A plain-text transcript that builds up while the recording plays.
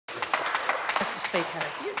Mr.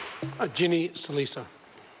 Speaker. Jenny Salisa.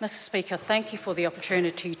 Mr. Speaker, thank you for the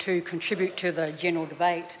opportunity to contribute to the general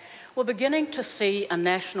debate. We're beginning to see a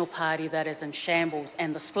national party that is in shambles,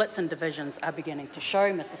 and the splits and divisions are beginning to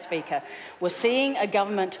show, Mr. Speaker. We're seeing a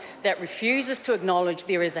government that refuses to acknowledge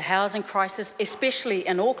there is a housing crisis, especially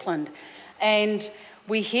in Auckland, and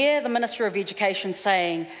we hear the Minister of Education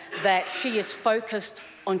saying that she is focused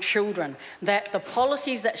on children, that the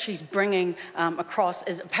policies that she's bringing across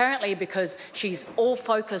is apparently because she's all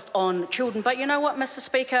focused on children. But you know what, Mr.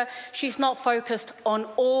 Speaker? She's not focused on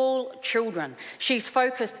all children. She's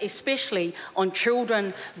focused especially on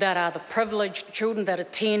children that are the privileged, children that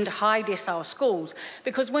attend high decile schools.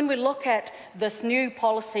 Because when we look at this new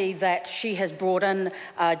policy that she has brought in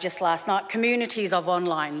just last night, communities of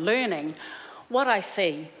online learning, what I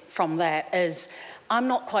see from that is I'm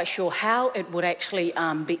not quite sure how it would actually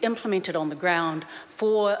be implemented on the ground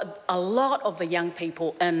for a lot of the young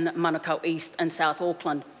people in Manukau East and South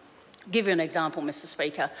Auckland. Give you an example, Mr.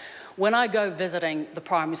 Speaker. When I go visiting the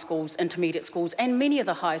primary schools, intermediate schools, and many of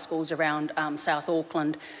the high schools around South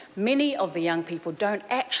Auckland, many of the young people don't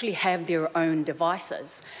actually have their own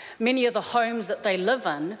devices. Many of the homes that they live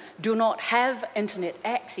in do not have internet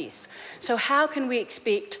access. So how can we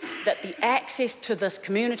expect that the access to this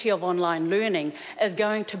community of online learning is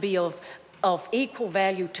going to be of equal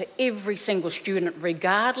value to every single student,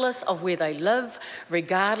 regardless of where they live,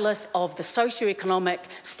 regardless of the socioeconomic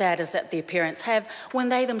status that their parents have, when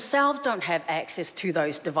they themselves don't have access to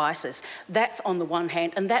those devices? That's on the one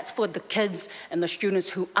hand, and that's for the kids and the students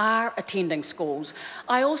who are attending schools.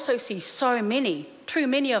 I also see too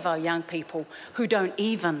many of our young people who don't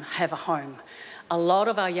even have a home. A lot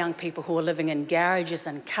of our young people who are living in garages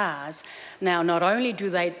and cars, now not only do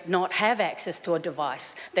they not have access to a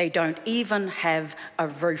device, they don't even have a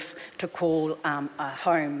roof to call a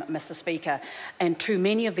home, Mr. Speaker. And too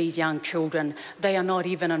many of these young children, they are not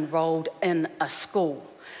even enrolled in a school.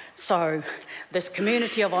 So this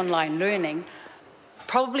community of online learning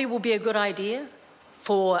probably will be a good idea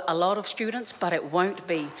for a lot of students, but it won't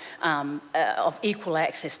be of equal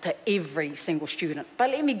access to every single student. But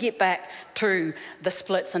let me get back to the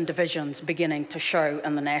splits and divisions beginning to show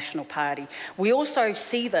in the National Party. We also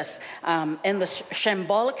see this in the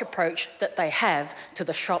shambolic approach that they have to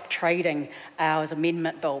the shop trading hours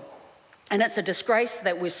amendment bill. And it's a disgrace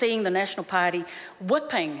that we're seeing the National Party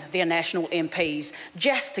whipping their national MPs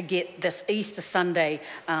just to get this Easter Sunday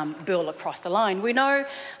bill across the line. We know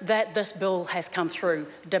that this bill has come through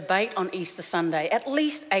debate on Easter Sunday at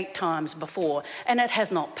least 8 times before, and it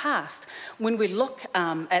has not passed. When we look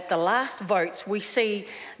at the last votes, we see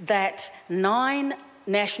that 9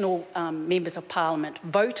 national members of parliament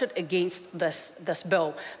voted against this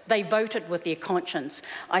bill. They voted with their conscience.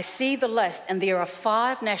 I see the list, and there are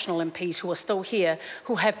 5 national MPs who are still here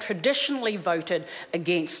who have traditionally voted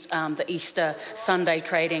against the Easter Sunday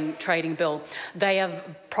trading bill. They are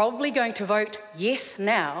probably going to vote yes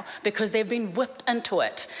now because they've been whipped into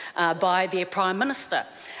it by their Prime Minister.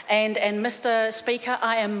 And Mr. Speaker,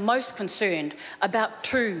 I am most concerned about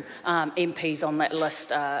 2 MPs on that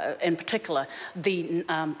list, in particular, the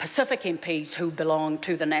Pacific MPs who belong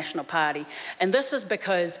to the National Party. And this is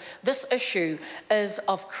because this issue is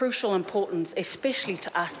of crucial importance, especially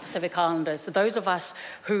to us Pacific Islanders, those of us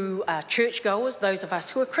who are churchgoers, those of us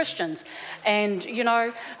who are Christians. And, you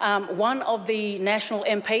know, one of the national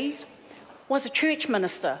MPs was a church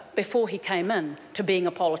minister before he came in to being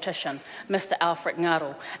a politician, Mr. Alfred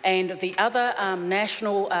Ngaro. And the other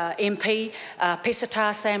national MP,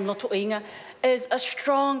 Pesata Sam Lotoinga, is a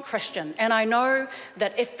strong Christian. And I know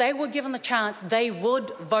that if they were given the chance, they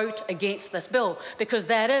would vote against this bill, because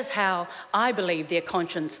that is how I believe their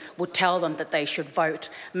conscience would tell them that they should vote.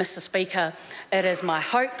 Mr. Speaker, it is my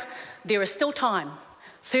hope. There is still time.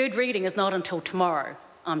 Third reading is not until tomorrow,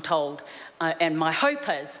 I'm told. And my hope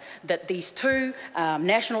is that these 2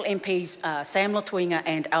 national MPs, Sam Lotoinga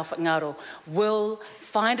and Alfred Ngaro, will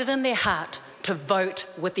find it in their heart to vote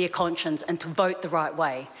with their conscience and to vote the right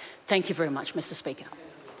way. Thank you very much, Mr. Speaker.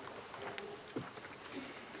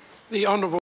 The Honourable